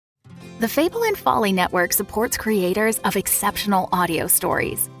The Fable and Folly Network supports creators of exceptional audio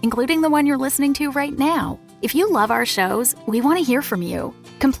stories, including the one you're listening to right now. If you love our shows, we want to hear from you.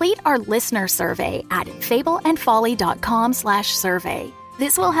 Complete our listener survey at fableandfolly.com/survey.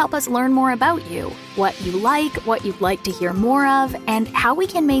 This will help us learn more about you, what you like, what you'd like to hear more of, and how we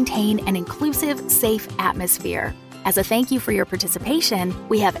can maintain an inclusive, safe atmosphere. As a thank you for your participation,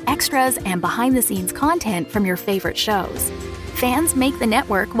 we have extras and behind-the-scenes content from your favorite shows. Fans make the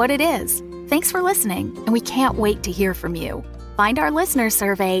network what it is. Thanks for listening, and we can't wait to hear from you. Find our listener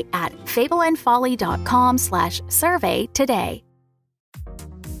survey at fableandfolly.com/survey today.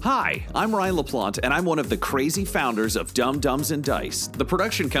 Hi, I'm Ryan LaPlante, and I'm one of the crazy founders of Dumb Dumbs and Dice, the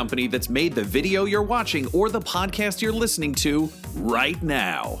production company that's made the video you're watching or the podcast you're listening to right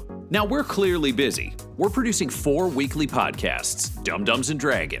now. Now, we're clearly busy. We're producing 4 weekly podcasts, Dumb Dumbs and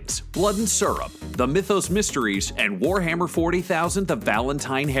Dragons, Blood and Syrup, The Mythos Mysteries, and Warhammer 40,000 The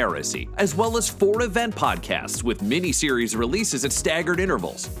Valentine Heresy, as well as 4 event podcasts with mini-series releases at staggered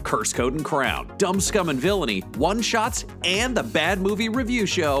intervals, Curse Code and Crown, Dumb Scum and Villainy, One-Shots, and the bad movie review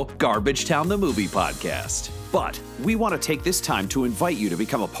show, Garbage Town the Movie Podcast. But we want to take this time to invite you to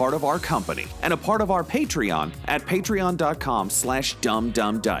become a part of our company and a part of our Patreon at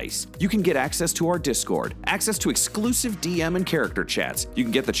patreon.com/dumbdumbdice. You can get access to our Discord, access to exclusive DM and character chats. You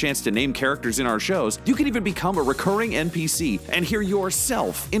can get the chance to name characters in our shows. You can even become a recurring NPC and hear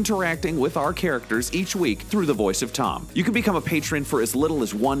yourself interacting with our characters each week through the voice of Tom. You can become a patron for as little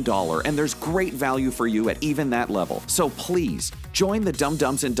as $1, and there's great value for you at even that level. So please, join the Dumb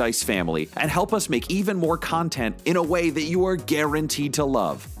Dumbs and Dice family and help us make even more content in a way that you are guaranteed to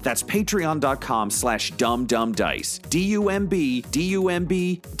love. That's patreon.com/dumbdumbdice.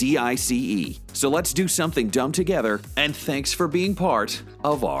 DUMBDICE. So let's do something dumb together, and thanks for being part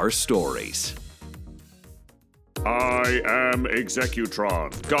of our stories. I am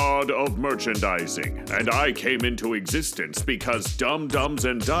Executron, god of merchandising, and I came into existence because Dumb Dumbs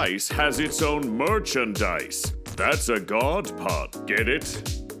and Dice has its own merchandise. That's a god pun. Get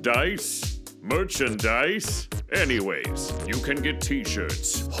it? Dice? Merchandise? Anyways, you can get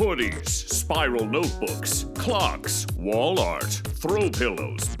t-shirts, hoodies, spiral notebooks, clocks, wall art, throw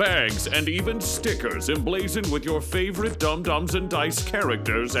pillows, bags, and even stickers emblazoned with your favorite Dumb Dumbs and Dice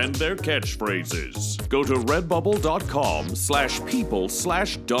characters and their catchphrases. Go to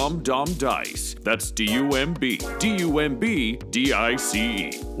redbubble.com/people/dumbdumbdice. That's DUMBDICE.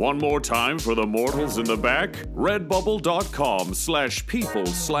 One more time for the mortals in the back,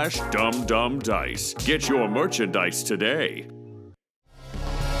 redbubble.com/people/dumbdumbdice. Get your merchandise today.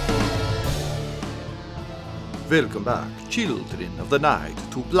 Welcome back, children of the night,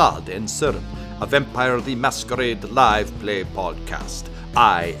 to Blood and Syrup, a Vampire the Masquerade live play podcast.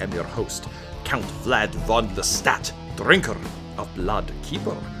 I am your host, Count Vlad von Lestat, drinker of blood,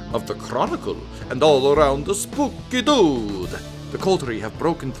 keeper of the chronicle, and all around a spooky dude. The coterie have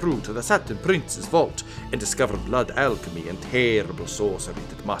broken through to the Satin Prince's vault and discovered blood alchemy and terrible sorcery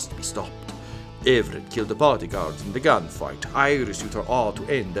that must be stopped. Everett killed the bodyguards in the gunfight, Iris used her awe to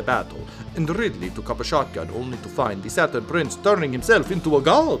end the battle, and Ridley took up a shotgun only to find the Satin Prince turning himself into a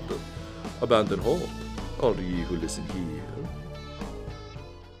god. Abandon hope, all ye who listen here.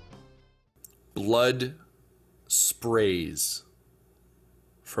 Blood sprays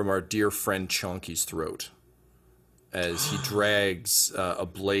from our dear friend Chonky's throat as he drags a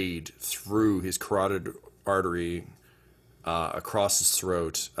blade through his carotid artery across his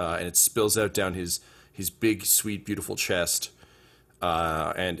throat, and it spills out down his big, sweet, beautiful chest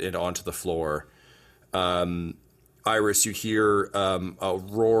and onto the floor. Iris, you hear a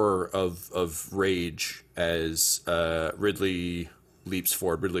roar of rage as Ridley leaps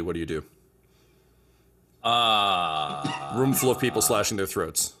forward. Ridley, what do you do? Room full of people slashing their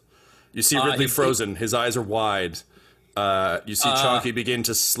throats. You see Ridley frozen. His eyes are wide. You see Chonky begin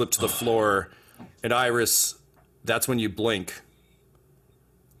to slip to the floor. And Iris, that's when you blink.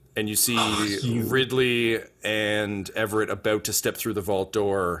 And you see Ridley and Everett about to step through the vault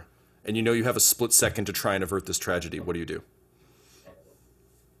door. And you know you have a split second to try and avert this tragedy. What do you do?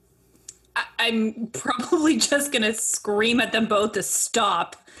 I'm probably just going to scream at them both to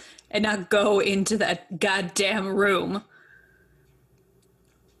stop and not go into that goddamn room.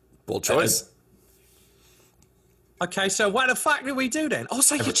 Bold choice. Okay, so what the fuck do we do then?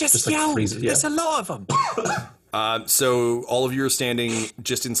 Also, you just like yelled. freezes, yeah. There's a lot of them. So all of you are standing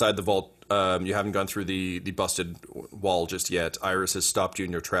just inside the vault. You haven't gone through the busted wall just yet. Iris has stopped you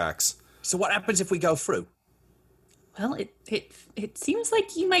in your tracks. So what happens if we go through? Well, it seems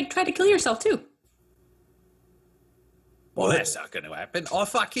like you might try to kill yourself too. Well, that's not going to happen. I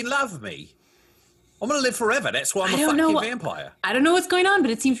fucking love me. I'm going to live forever. That's why I'm a fucking vampire. I don't know what's going on,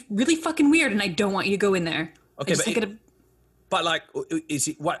 but it seems really fucking weird, and I don't want you to go in there. Okay, but like, is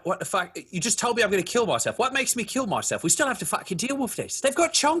it what the fuck? You just told me I'm going to kill myself. What makes me kill myself? We still have to fucking deal with this. They've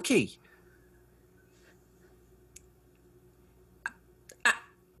got Chunky.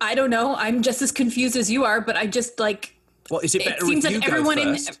 I don't know. I'm just as confused as you are, but I just like. Well, is it better it seems if you like everyone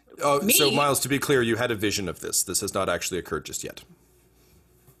go first? Me? So, Miles, to be clear, you had a vision of this. This has not actually occurred just yet.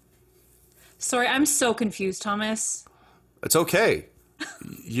 Sorry, I'm so confused, Thomas. It's okay.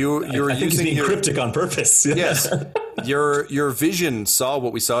 You're I think he's being cryptic on purpose. Yes. Your vision saw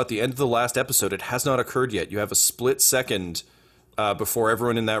what we saw at the end of the last episode. It has not occurred yet. You have a split second before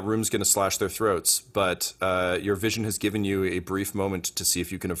everyone in that room is going to slash their throats. But your vision has given you a brief moment to see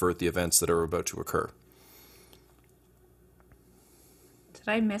if you can avert the events that are about to occur. Did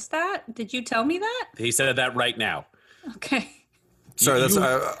I miss that? Did you tell me that? He said that right now. Okay. Sorry,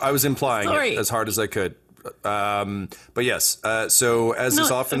 I was implying it as hard as I could. But yes, so as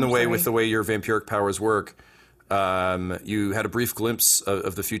is often the way with the way your vampiric powers work, you had a brief glimpse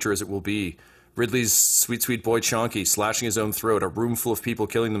of the future as it will be. Ridley's sweet, sweet boy Chonky slashing his own throat, a room full of people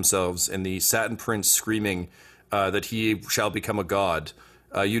killing themselves, and the Satin Prince screaming that he shall become a god.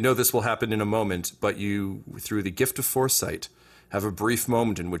 You know this will happen in a moment, but you, through the gift of foresight, have a brief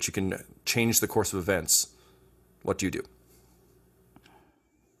moment in which you can change the course of events. What do you do?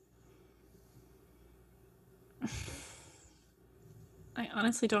 I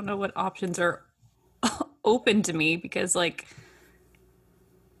honestly don't know what options are open to me because, like,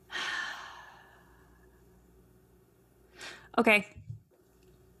 okay,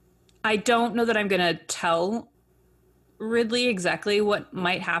 I don't know that I'm going to tell Ridley exactly what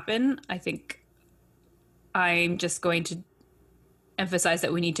might happen. I think I'm just going to emphasize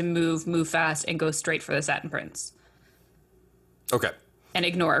that we need to move fast and go straight for the Satin Prince. Okay. And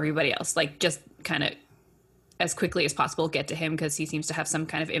ignore everybody else. Like, just kind of as quickly as possible get to him because he seems to have some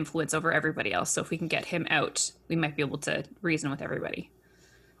kind of influence over everybody else. So if we can get him out, we might be able to reason with everybody.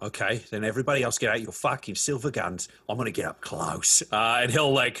 Okay, then everybody else get out your fucking silver guns. I'm going to get up close. And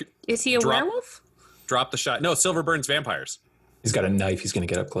he'll like... Is he a werewolf? Drop the shot. No, silver burns vampires. He's got a knife. He's going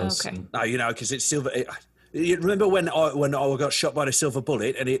to get up close. Okay. No, you know, because it's silver... You remember when I got shot by the silver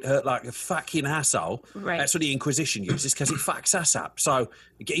bullet and it hurt like a fucking asshole? Right. That's what the Inquisition uses because it fucks us up. So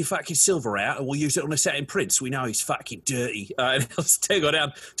get your fucking silver out and we'll use it on the Satin Prince. We know he's fucking dirty. And he'll go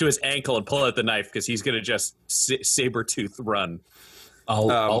down to his ankle and pull out the knife because he's going to just saber-tooth run.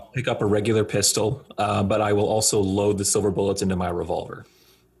 I'll pick up a regular pistol, but I will also load the silver bullets into my revolver.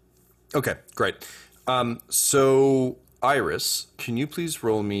 Okay, great. So, Iris, can you please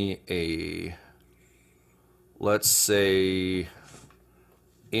roll me a... let's say,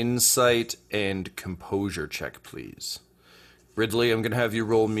 insight and composure check, please. Ridley, I'm going to have you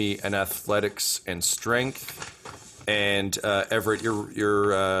roll me an athletics and strength. And Everett,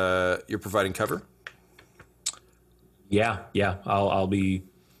 you're providing cover. Yeah. I'll be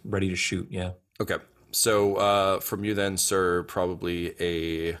ready to shoot. Yeah. Okay. So from you then, sir, probably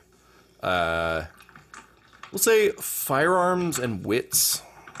a we'll say firearms and wits.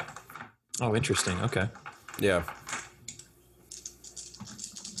 Oh, interesting. Okay. Yeah.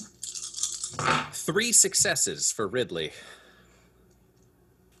 3 successes for Ridley.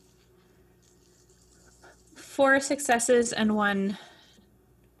 4 successes and 1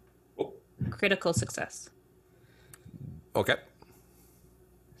 critical success. Okay.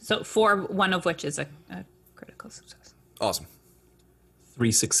 So 4, one of which is a critical success. Awesome.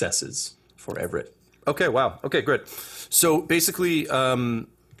 3 successes for Everett. Okay, wow. Okay, great. So basically,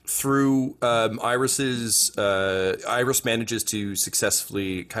 through Iris manages to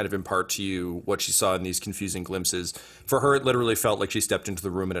successfully kind of impart to you what she saw in these confusing glimpses. For her, it literally felt like she stepped into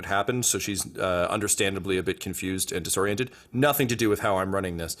the room and it happened, so she's understandably a bit confused and disoriented. Nothing to do with how I'm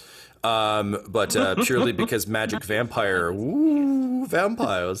running this, but purely because magic vampire, woo,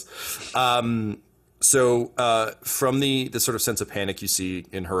 vampires. So from the sort of sense of panic you see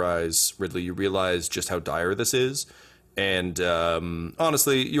in her eyes, Ridley, you realize just how dire this is. And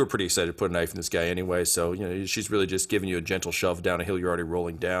honestly, you were pretty excited to put a knife in this guy anyway. So, you know, she's really just giving you a gentle shove down a hill you're already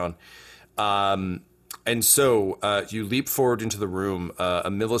rolling down. And so you leap forward into the room a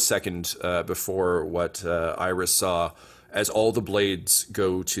millisecond before what Iris saw as all the blades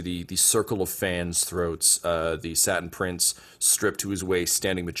go to the circle of fans' throats. The Satin Prince, stripped to his waist,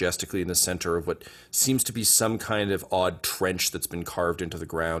 standing majestically in the center of what seems to be some kind of odd trench that's been carved into the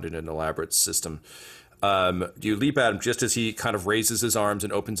ground in an elaborate system. You leap at him just as he kind of raises his arms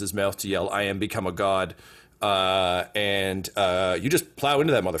and opens his mouth to yell, "I am become a god." And you just plow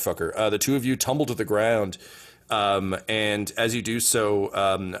into that motherfucker. The two of you tumble to the ground. And as you do so,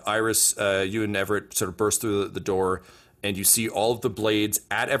 Iris, you and Everett sort of burst through the door, and you see all of the blades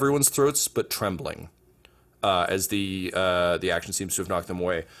at everyone's throats, but trembling. As the action seems to have knocked them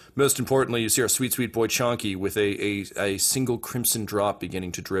away. Most importantly, you see our sweet, sweet boy Chonky with a single crimson drop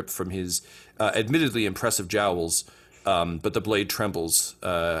beginning to drip from his admittedly impressive jowls, but the blade trembles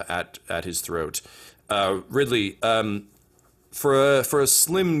at his throat. Ridley, for a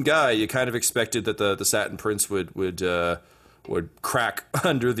slim guy, you kind of expected that the Satin Prince would crack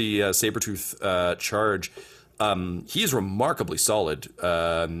under the Sabretooth charge. He is remarkably solid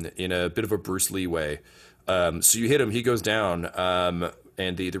in a bit of a Bruce Lee way. So you hit him, he goes down,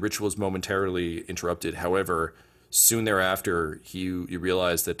 and the ritual is momentarily interrupted. However, soon thereafter, you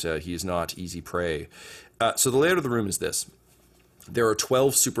realize that he is not easy prey. So the layout of the room is this. There are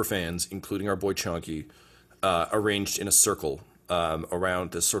 12 superfans, including our boy Chonky, arranged in a circle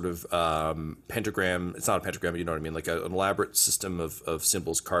around this sort of pentagram. It's not a pentagram, but you know what I mean, like an elaborate system of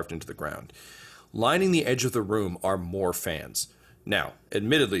symbols carved into the ground. Lining the edge of the room are more fans. Now,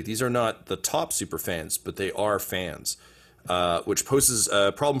 admittedly, these are not the top super fans, but they are fans, which poses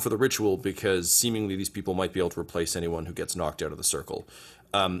a problem for the ritual because seemingly these people might be able to replace anyone who gets knocked out of the circle.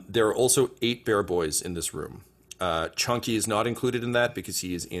 There are also 8 bear boys in this room. Chunky is not included in that because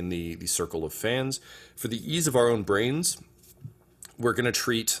he is in the circle of fans. For the ease of our own brains, we're going to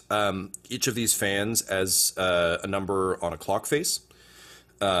treat each of these fans as a number on a clock face.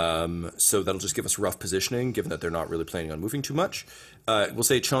 So that'll just give us rough positioning, given that they're not really planning on moving too much. We'll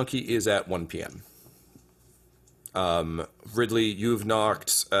say Chunky is at 1 p.m. Ridley, you've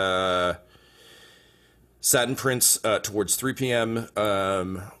knocked Satin Prince towards 3 p.m.,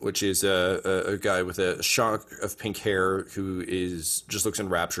 which is a guy with a shock of pink hair who just looks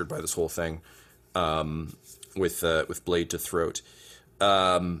enraptured by this whole thing, with blade to throat.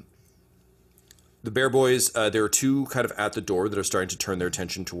 The Bear Boys, there are 2 kind of at the door that are starting to turn their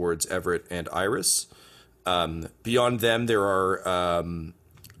attention towards Everett and Iris. Beyond them, there are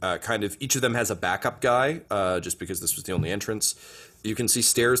kind of, each of them has a backup guy, just because this was the only entrance. You can see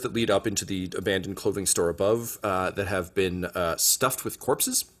stairs that lead up into the abandoned clothing store above that have been stuffed with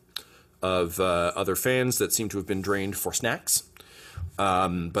corpses of other fans that seem to have been drained for snacks,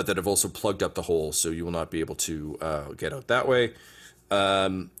 but that have also plugged up the hole, so you will not be able to get out that way.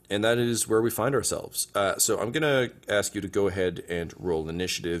 And that is where we find ourselves. So I'm going to ask you to go ahead and roll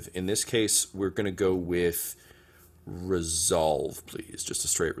initiative. In this case, we're going to go with resolve, please. Just a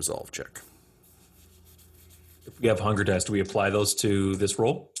straight resolve check. If we have hunger dice, do we apply those to this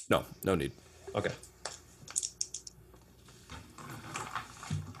roll? No need. Okay.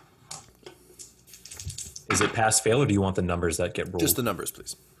 Is it pass fail, or do you want the numbers that get rolled? Just the numbers,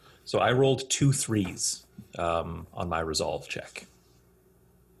 please. So I rolled 2 3s on my resolve check.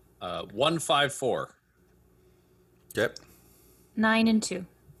 1, 5, 4. Okay. 9 and 2.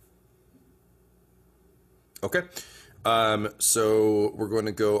 Okay. So we're going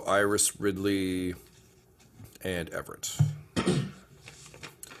to go Iris, Ridley, and Everett.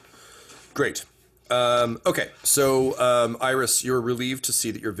 Great. Okay, so Iris, you're relieved to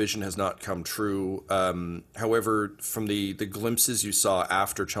see that your vision has not come true. However, from the glimpses you saw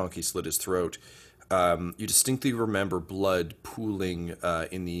after Chonky slit his throat, you distinctly remember blood pooling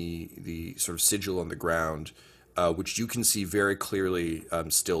in the sort of sigil on the ground, which you can see very clearly,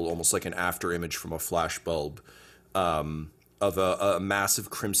 still almost like an after image from a flash bulb, of a massive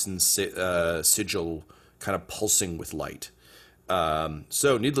crimson sigil kind of pulsing with light.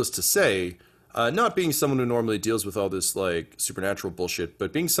 So needless to say, not being someone who normally deals with all this like supernatural bullshit,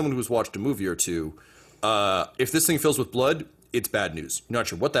 but being someone who's watched a movie or two, if this thing fills with blood, it's bad news. You're not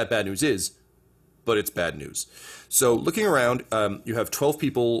sure what that bad news is, but it's bad news. So looking around, you have 12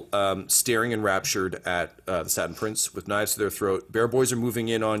 people staring enraptured at the Satin Prince with knives to their throat. Bear Boys are moving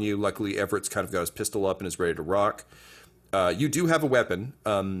in on you. Luckily, Everett's kind of got his pistol up and is ready to rock. You do have a weapon,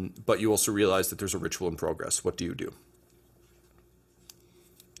 but you also realize that there's a ritual in progress. What do you do?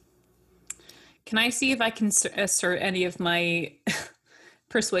 Can I see if I can assert any of my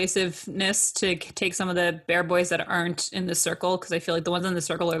persuasiveness to take some of the Bear Boys that aren't in the circle? Because I feel like the ones in the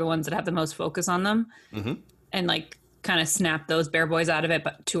circle are the ones that have the most focus on them. Mm-hmm. And like kind of snap those Bear Boys out of it,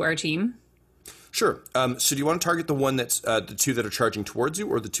 but to our team. Sure. So do you want to target the one that's the 2 that are charging towards you,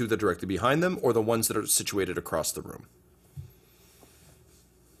 or the 2 that are directly behind them, or the ones that are situated across the room?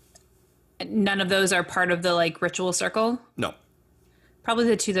 None of those are part of the like ritual circle? No. Probably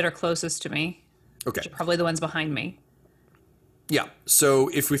the 2 that are closest to me. Okay. Which are probably the ones behind me. Yeah. So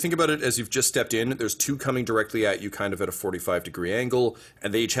if we think about it as you've just stepped in, there's 2 coming directly at you kind of at a 45-degree angle,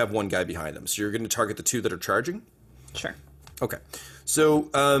 and they each have 1 guy behind them. So you're going to target the 2 that are charging? Sure. Okay. So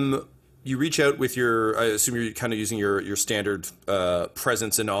you reach out with your, I assume you're kind of using your standard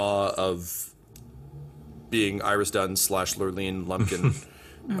presence and awe of being Iris Dunn / Lurleen Lumpkin.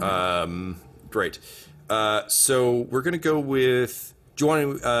 Great. So we're going to go with, do you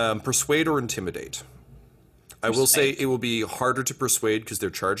want to persuade or intimidate? I will say it will be harder to persuade because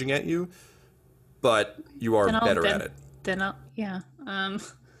they're charging at you, but you are better at it.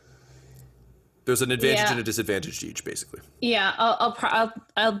 There's an advantage and a disadvantage to each, basically. Yeah,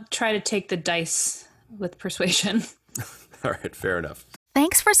 I'll try to take the dice with persuasion. All right, fair enough.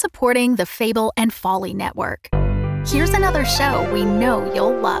 Thanks for supporting the Fable and Folly Network. Here's another show we know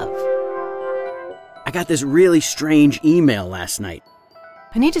you'll love. I got this really strange email last night.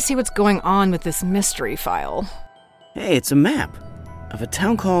 I need to see what's going on with this mystery file. Hey, it's a map of a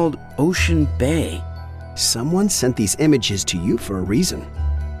town called Ocean Bay. Someone sent these images to you for a reason.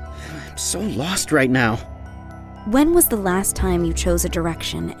 I'm so lost right now. When was the last time you chose a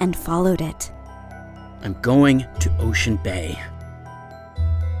direction and followed it? I'm going to Ocean Bay.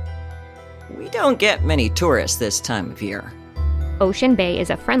 We don't get many tourists this time of year. Ocean Bay is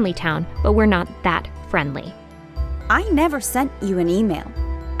a friendly town, but we're not that friendly. I never sent you an email.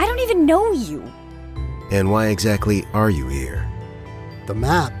 I don't even know you. And why exactly are you here? The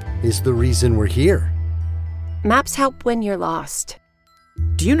map is the reason we're here. Maps help when you're lost.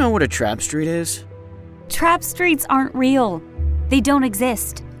 Do you know what a trap street is? Trap streets aren't real. They don't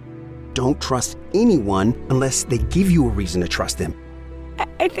exist. Don't trust anyone unless they give you a reason to trust them.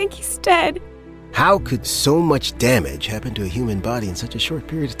 I think he's dead. How could so much damage happen to a human body in such a short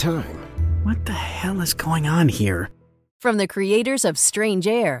period of time? What the hell is going on here? From the creators of Strange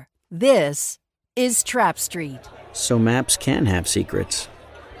Air, this is Trap Street. So maps can have secrets.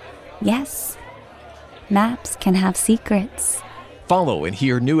 Yes. Maps can have secrets. Follow and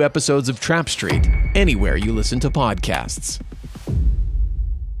hear new episodes of Trap Street anywhere you listen to podcasts.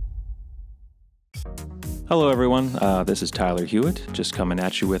 Hello, everyone. This is Tyler Hewitt, just coming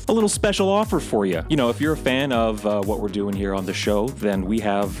at you with a little special offer for you. You know, if you're a fan of what we're doing here on the show, then we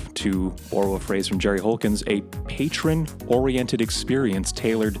have, to borrow a phrase from Jerry Holkins, a patron-oriented experience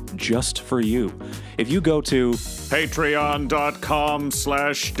tailored just for you. If you go to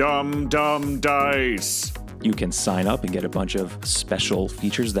patreon.com/dumdumdice, you can sign up and get a bunch of special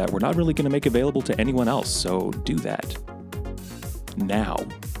features that we're not really going to make available to anyone else, so do that now.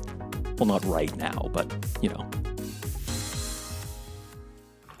 Well, not right now, but, you know.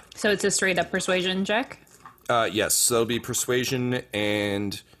 So it's a straight-up persuasion check? Yes, so it'll be persuasion,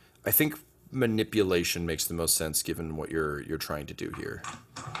 and I think manipulation makes the most sense given what you're trying to do here.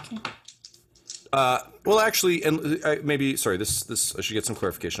 Okay. Well, actually, and maybe, sorry, this I should get some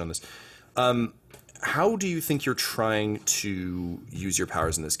clarification on this. How do you think you're trying to use your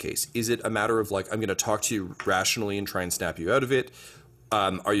powers in this case? Is it a matter of, like, I'm going to talk to you rationally and try and snap you out of it?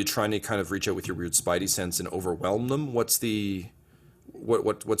 Are you trying to kind of reach out with your weird spidey sense and overwhelm them? What's your,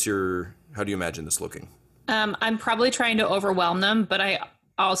 how do you imagine this looking? I'm probably trying to overwhelm them, but I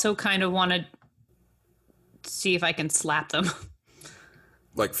also kind of want to see if I can slap them.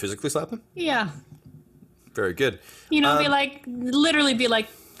 Like physically slap them? Yeah. Very good. You know, literally be like,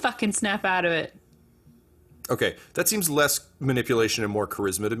 fucking snap out of it. Okay, that seems less manipulation and more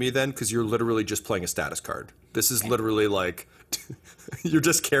charisma to me then, because you're literally just playing a status card. This is literally like, you're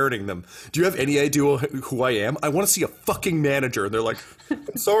just carroting them. Do you have any idea who I am? I want to see a fucking manager. And they're like,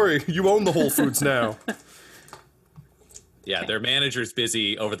 I'm sorry, you own the Whole Foods now. Yeah, their manager's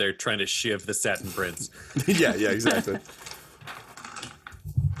busy over there trying to shiv the satin prince. yeah, exactly.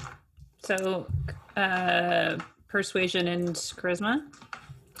 So, persuasion and charisma?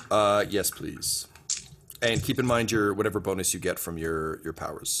 Yes, please. And keep in mind your whatever bonus you get from your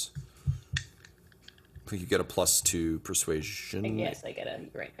powers. I think you get a +2 persuasion. Yes, I get a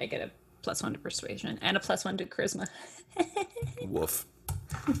 +1 to persuasion and a +1 to charisma. Woof.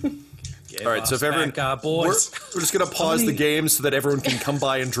 All right, so if everyone, we're just gonna pause the game so that everyone can come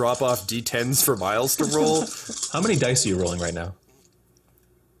by and drop off D10s for Miles to roll. How many dice are you rolling right now?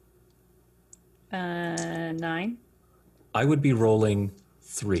 9. I would be rolling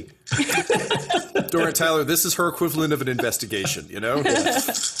 3. Don't worry, Tyler, this is her equivalent of an investigation, you know?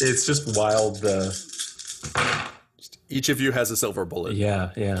 It's just wild. Each of you has a silver bullet.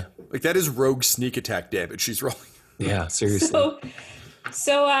 Yeah. Like, that is rogue sneak attack damage she's rolling. Yeah, seriously.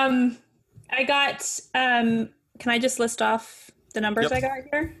 So I got, can I just list off the numbers I got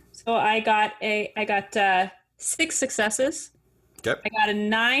here? So I got 6 successes. Okay. I got a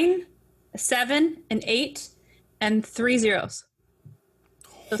 9, a 7, an 8, and 3 zeros.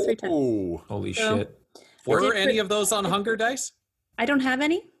 So 3 times. Oh, holy shit. Were any of those on hunger dice? I don't have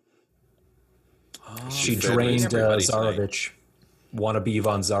any. She drained Zarovich. wannabe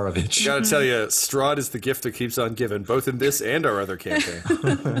Ivan Zarovich. Gotta tell you, Strahd is the gift that keeps on giving, both in this and our other campaign.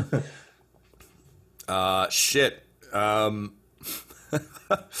 Shit.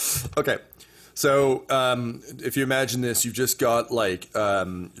 Okay. So, if you imagine this, you've just got, like,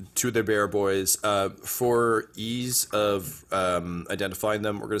 two of the bear boys. For ease of identifying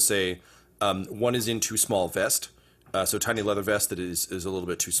them, we're going to say one is in too small vest. So tiny leather vest that is a little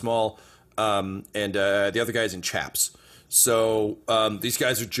bit too small. And the other guy's in chaps. So these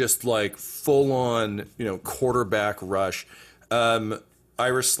guys are just, like, full-on, quarterback rush.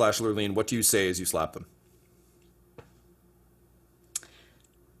 Iris/Lurleen, what do you say as you slap them?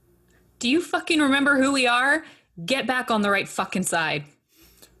 Do you fucking remember who we are? Get back on the right fucking side.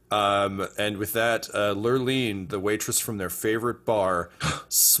 And with that, Lurleen, the waitress from their favorite bar,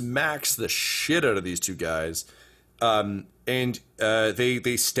 smacks the shit out of these two guys. And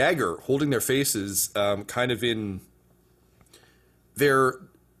they stagger, holding their faces kind of in... They're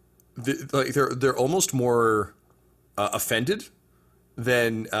almost more offended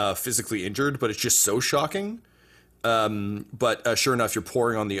than physically injured, but it's just so shocking. But sure enough, you're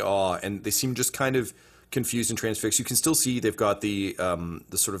pouring on the awe, and they seem just kind of confused and transfixed. You can still see they've got the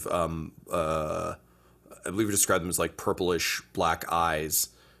sort of I believe we described them as like purplish black eyes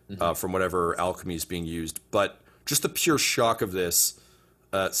from whatever alchemy is being used. But just the pure shock of this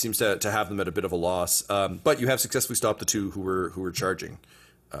seems to have them at a bit of a loss. But you have successfully stopped the two who were charging.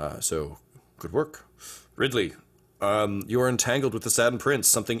 So good work, Ridley. You are entangled with the Satin Prince,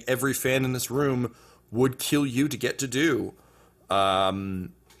 something every fan in this room would kill you to get to do.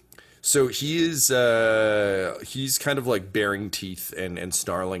 So he's kind of like baring teeth and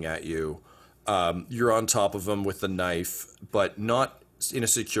snarling at you. You're on top of him with the knife, but not in a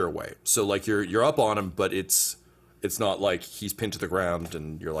secure way. So like you're up on him, but it's not like he's pinned to the ground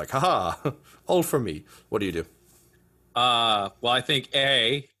and you're like, haha, all for me. What do you do? Well, I think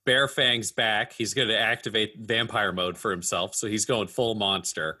Bear Fang's back. He's going to activate vampire mode for himself, so he's going full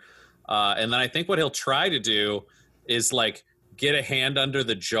monster. And then I think what he'll try to do is like get a hand under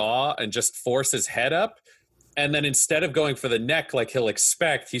the jaw and just force his head up. And then instead of going for the neck like he'll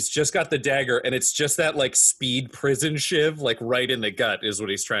expect, he's just got the dagger, and it's just that like speed prison shiv, like right in the gut is what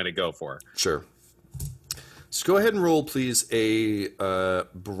he's trying to go for. Sure. So go ahead and roll, please, a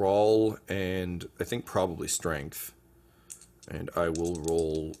brawl and I think probably strength. And I will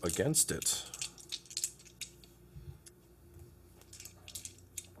roll against it.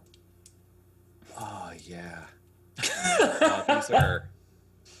 Oh, yeah. Oh,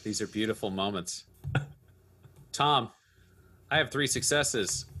 these are beautiful moments. Tom, I have 3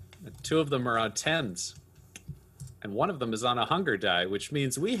 successes. 2 of them are on 10s. And 1 of them is on a hunger die, which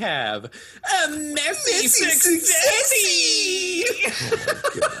means we have a messy success!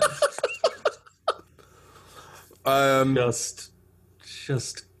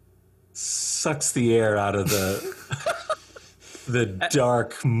 Just sucks the air out of the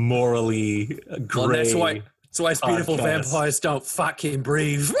dark, morally gray. Well, that's why beautiful vampires don't fucking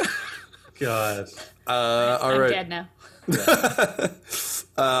breathe. God. All right. I'm dead now.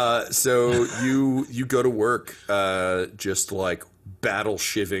 So you go to work, just like battle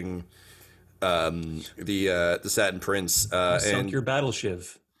shiving the Satin Prince. Sunk your battle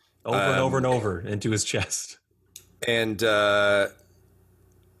shiv over and over and over into his chest. And the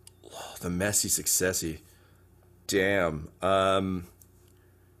messy successy. Damn.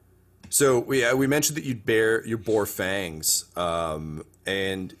 So we mentioned that you bore fangs, and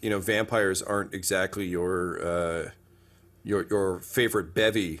vampires aren't exactly your favorite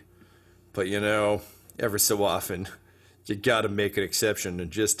bevy, but every so often you got to make an exception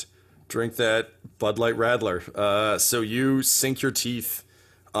and just drink that Bud Light Radler. So you sink your teeth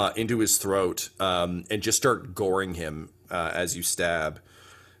into his throat and just start goring him as you stab.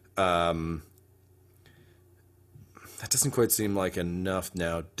 That doesn't quite seem like enough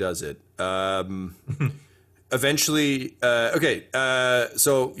now, does it? Eventually, okay.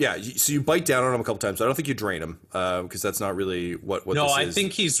 So you bite down on him a couple times. But I don't think you drain him because that's not really what no, this is. No, I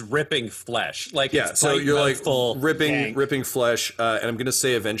think he's ripping flesh. Like yeah, so you're like ripping flesh, and I'm gonna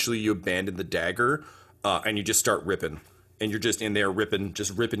say eventually you abandon the dagger and you just start ripping, and you're just in there ripping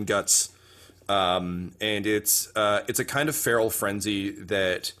guts, and it's a kind of feral frenzy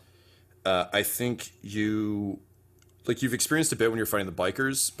that I think you've experienced a bit when you're fighting the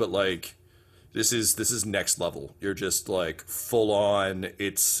bikers, but like this is next level. You're just like full on.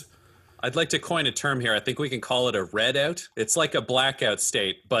 I'd like to coin a term here. I think we can call it a red out. It's like a blackout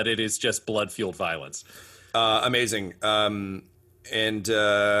state, but it is just blood-fueled violence. Amazing. And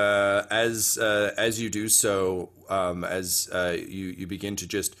as you do so, as you begin to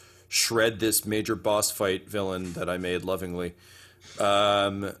just shred this major boss fight villain that I made lovingly,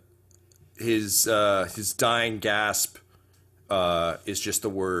 His dying gasp is just the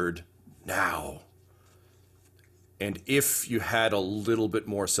word now. And if you had a little bit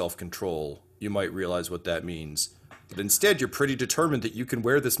more self-control, you might realize what that means. But instead, you're pretty determined that you can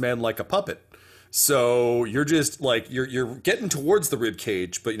wear this man like a puppet. So you're just like, you're getting towards the rib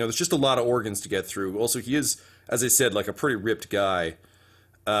cage, but there's just a lot of organs to get through. Also, he is, as I said, like a pretty ripped guy.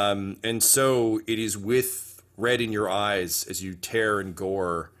 And so it is with red in your eyes as you tear and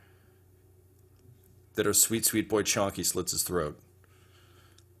gore that our sweet, sweet boy Chonky slits his throat.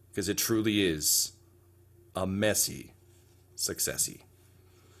 Because it truly is a messy successy.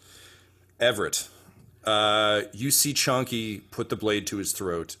 Everett, you see Chonky put the blade to his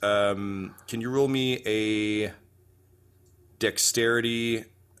throat. Can you roll me a dexterity?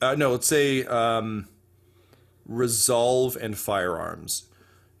 Let's say resolve and firearms.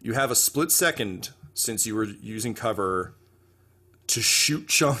 You have a split second, since you were using cover, to shoot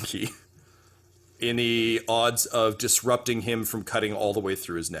Chonky in the odds of disrupting him from cutting all the way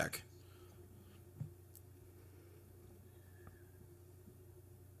through his neck.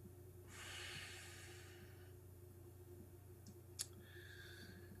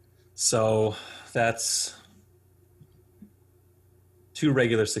 So that's 2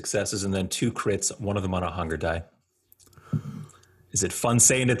 regular successes and then 2 crits, one of them on a hunger die. Is it fun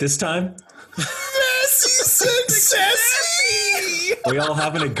saying it this time? Messy successy! We all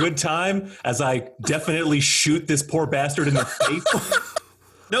having a good time as I definitely shoot this poor bastard in the face?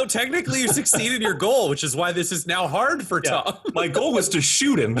 No, technically you succeeded your goal, which is why this is now hard for Tom. My goal was to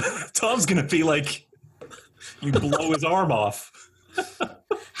shoot him. Tom's going to be like, you blow his arm off. How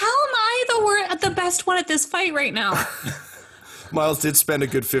am I the best one at this fight right now? Miles did spend a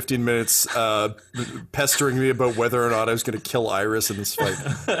good 15 minutes pestering me about whether or not I was going to kill Iris in this fight.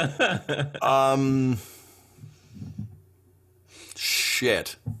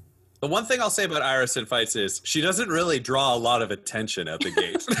 Shit. The one thing I'll say about Iris in fights is she doesn't really draw a lot of attention at the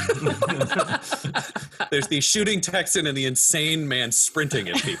gate. There's the shooting Texan and the insane man sprinting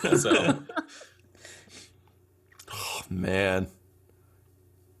at people. So, oh, man.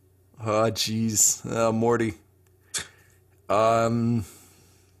 Oh, jeez. Morty.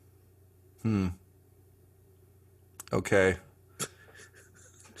 Okay.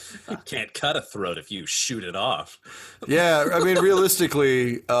 You can't cut a throat if you shoot it off. Yeah, I mean,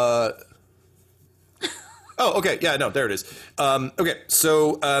 realistically, oh, okay, yeah, no, there it is. Okay,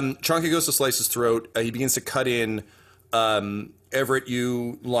 so Chonky goes to slice his throat. He begins to cut in. Everett,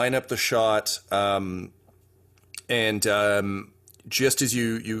 you line up the shot, and just as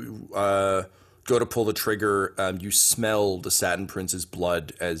you go to pull the trigger, you smell the Satin Prince's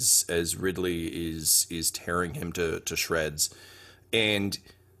blood as Ridley is tearing him to shreds, and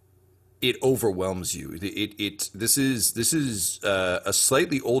it overwhelms you. This is a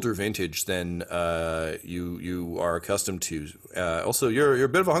slightly older vintage than you are accustomed to. Also, you're a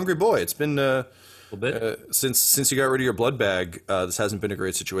bit of a hungry boy. It's been a bit since you got rid of your blood bag. This hasn't been a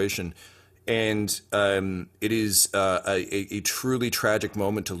great situation. And it is a truly tragic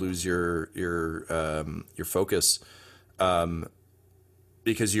moment to lose your focus,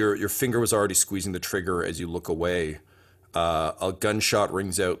 because your finger was already squeezing the trigger as you look away. A gunshot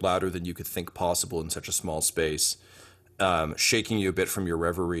rings out louder than you could think possible in such a small space, shaking you a bit from your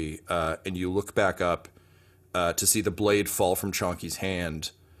reverie. And you look back up to see the blade fall from Chonky's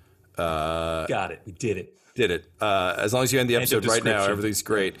hand. Got it. We did it. As long as you end the episode right now, everything's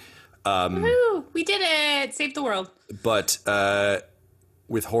great. Woohoo! We did it! Saved the world. But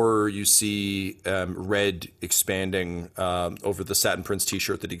with horror, you see red expanding over the Satin Prince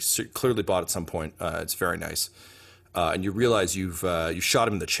T-shirt that he clearly bought at some point. It's very nice, and you realize you shot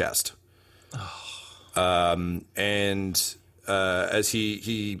him in the chest. And as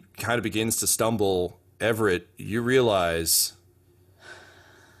he kind of begins to stumble, Everett, you realize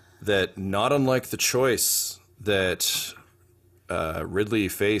that not unlike the choice that Ridley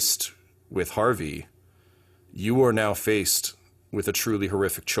faced with Harvey, you are now faced with a truly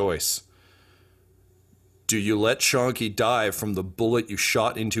horrific choice. Do you let Chonky die from the bullet you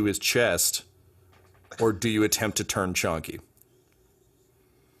shot into his chest, or do you attempt to turn Chonky?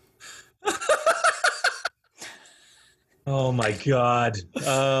 Oh my God.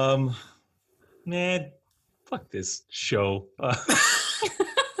 Man, fuck this show.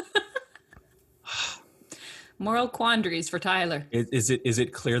 Moral quandaries for Tyler. Is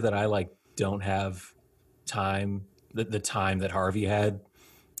it clear that I don't have time, the time that Harvey had?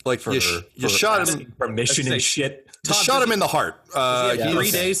 Like you shot him permission and shit. You shot him in the heart. He had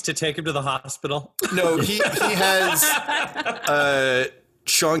 3 days to take him to the hospital. No, he has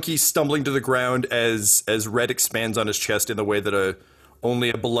Chonky stumbling to the ground as Red expands on his chest in the way that only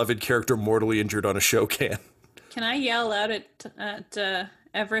a beloved character mortally injured on a show can. Can I yell out at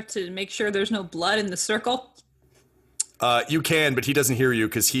Everett to make sure there's no blood in the circle? You can, but he doesn't hear you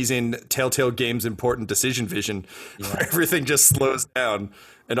because he's in Telltale Games' important decision vision, where everything just slows down,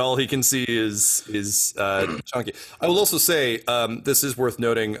 and all he can see is Chonky. I will also say, this is worth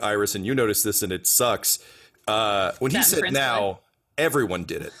noting, Iris, and you noticed this, and it sucks. When he said now, everyone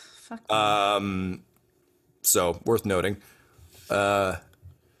did it. So, worth noting.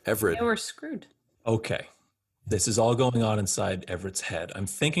 Everett. Yeah, we're screwed. Okay. This is all going on inside Everett's head. I'm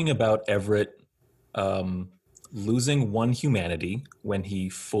thinking about Everett losing one humanity when he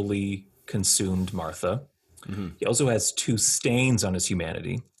fully consumed Martha. Mm-hmm. He also has 2 stains on his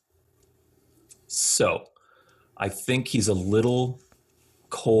humanity. So I think he's a little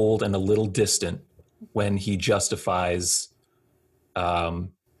cold and a little distant when he justifies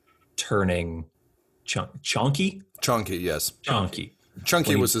turning Chonky? Chonky, yes. Chonky.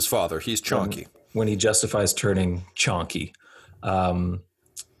 Chunky was his father. He's Chonky. When he justifies turning Chonky,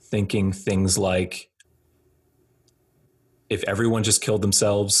 thinking things like, if everyone just killed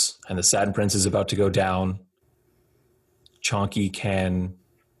themselves and the Satin Prince is about to go down, Chonky can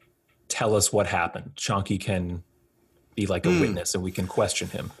tell us what happened. Chonky can be like a witness and we can question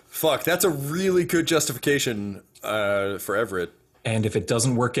him. Fuck, that's a really good justification for Everett. And if it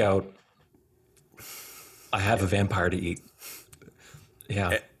doesn't work out, I have a vampire to eat.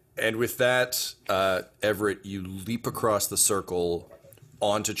 Yeah. And with that, Everett, you leap across the circle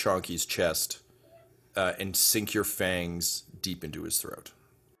onto Chonky's chest and sink your fangs deep into his throat.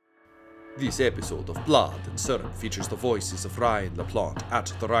 This episode of Blood and Syrup features the voices of Ryan LaPlante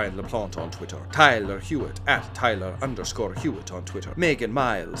at the Ryan LaPlante on Twitter, Tyler Hewitt at Tyler_Hewitt on Twitter, Megan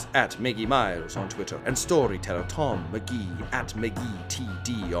Miles at Meggie Miles on Twitter, and storyteller Tom McGee at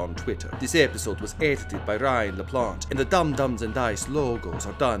McGeeTD on Twitter. This episode was edited by Ryan LaPlante, and the Dum Dums and Dice logos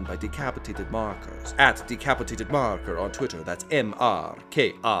are done by Decapitated Markers at Decapitated Marker on Twitter. That's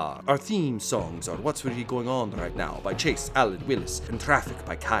MRKR. Our theme songs are What's Really Going On Right Now by Chase Allen Willis and Traffic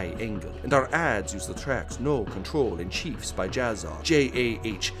by Kai Engel. And our ads use the tracks No Control and Chiefs by Jazzar,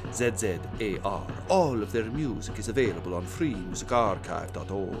 JAHZZAR. All of their music is available on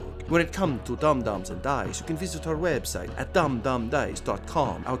freemusicarchive.org. When it comes to Dum Dums and Dice, you can visit our website at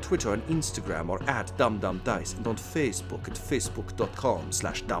dumdumdice.com, our Twitter and Instagram are at dumdumdice, and on Facebook at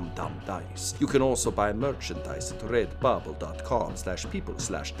facebook.com/dumdumdice. You can also buy merchandise at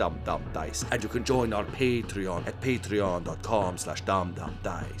redbubble.com/people/dumdumdice, and you can join our Patreon at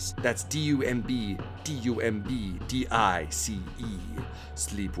patreon.com/dumdumdice. That's DUMBDICE.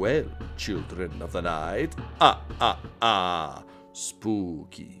 Sleep well, children of the night.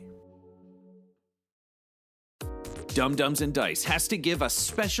 Spooky. Dum Dums and Dice has to give a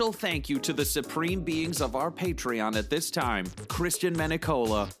special thank you to the supreme beings of our Patreon at this time: Christian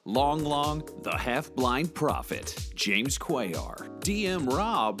Menicola, Long, the Half-Blind Prophet, James Cuellar, DM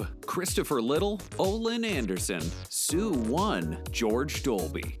Rob, Christopher Little, Olin Anderson, Sue One, George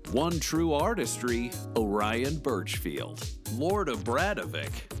Dolby, One True Artistry, Orion Birchfield, Lord of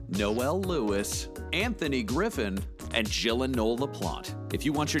Bradovic, Noel Lewis, Anthony Griffin, and Jill and Noel LaPlante. If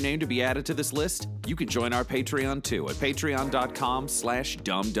you want your name to be added to this list, you can join our Patreon too at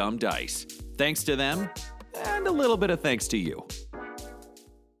patreon.com/dumdumdice. Thanks to them, and a little bit of thanks to you.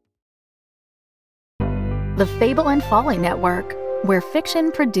 The Fable and Folly Network, where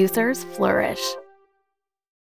fiction producers flourish.